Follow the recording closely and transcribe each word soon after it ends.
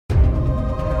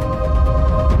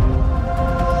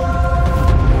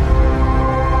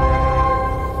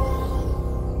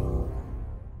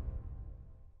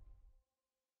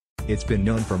It's been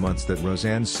known for months that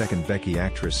Roseanne's second Becky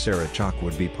actress Sarah Chalke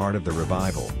would be part of the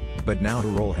revival, but now her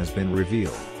role has been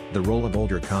revealed. The role of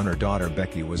older Connor daughter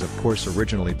Becky was of course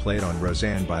originally played on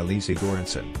Roseanne by Lisa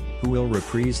Goranson, who will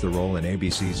reprise the role in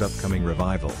ABC's upcoming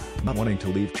revival. Not wanting to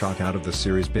leave Chalke out of the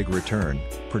series' big return,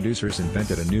 producers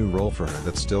invented a new role for her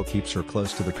that still keeps her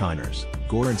close to the Connors.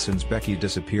 Goranson's Becky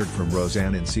disappeared from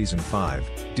Roseanne in season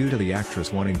 5, due to the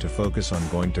actress wanting to focus on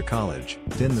going to college.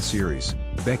 In the series,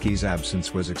 Becky's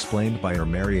absence was explained by her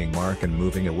marrying Mark and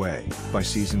moving away. By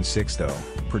season 6 though,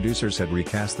 producers had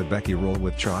recast the Becky role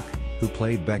with Chalke, who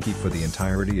played Becky for the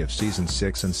entirety of season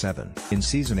 6 and 7. In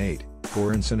season 8,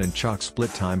 Goranson and Chalke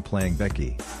split time playing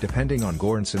Becky, depending on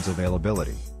Goranson's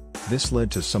availability. This led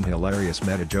to some hilarious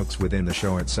meta jokes within the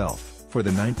show itself. For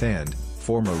the 9th and,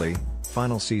 formerly,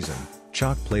 final season,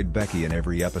 Chalke played Becky in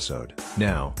every episode.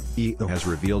 Now, EO has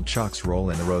revealed Chalke's role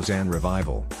in the Roseanne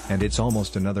revival, and it's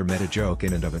almost another meta joke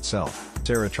in and of itself.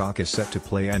 Sarah Chalke is set to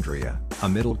play Andrea, a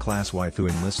middle-class wife who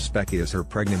enlists Becky as her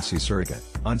pregnancy surrogate.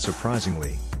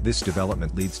 Unsurprisingly, this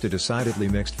development leads to decidedly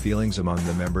mixed feelings among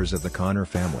the members of the Connor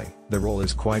family. The role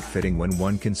is quite fitting when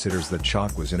one considers that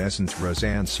Chalke was in essence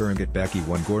Roseanne's surrogate Becky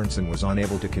when Goranson was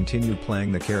unable to continue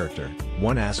playing the character.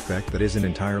 One aspect that isn't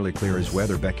entirely clear is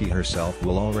whether Becky herself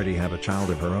will already have a child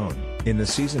of her own. In the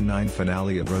season 9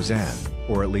 finale of Roseanne,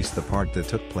 or at least the part that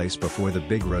took place before the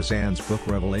big Roseanne's book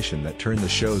revelation that turned the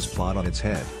show's plot on its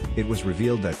head, it was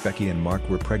revealed that Becky and Mark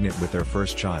were pregnant with their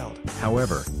first child.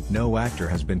 However, no actor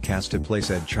has been cast to play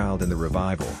said child in the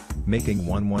revival, making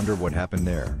one wonder what happened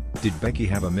there. Did Becky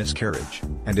have a miscarriage?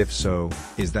 And if so,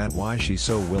 is that why she's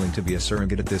so willing to be a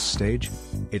surrogate at this stage?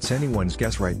 It's anyone's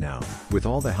guess right now. With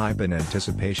all the hype and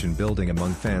anticipation building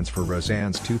among fans for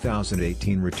Roseanne's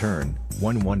 2018 return,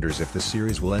 one wonders if the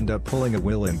series will end up pulling a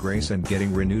Will and Grace and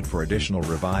getting renewed for additional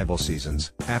revival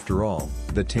seasons. After all,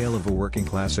 the tale of a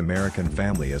working-class American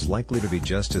family is likely to be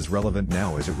just as relevant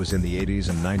now as it was in the 80s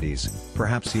and 90s,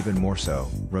 perhaps even more so.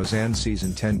 Roseanne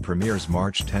Season 10 premieres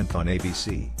March 10th on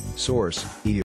ABC. Source: EO.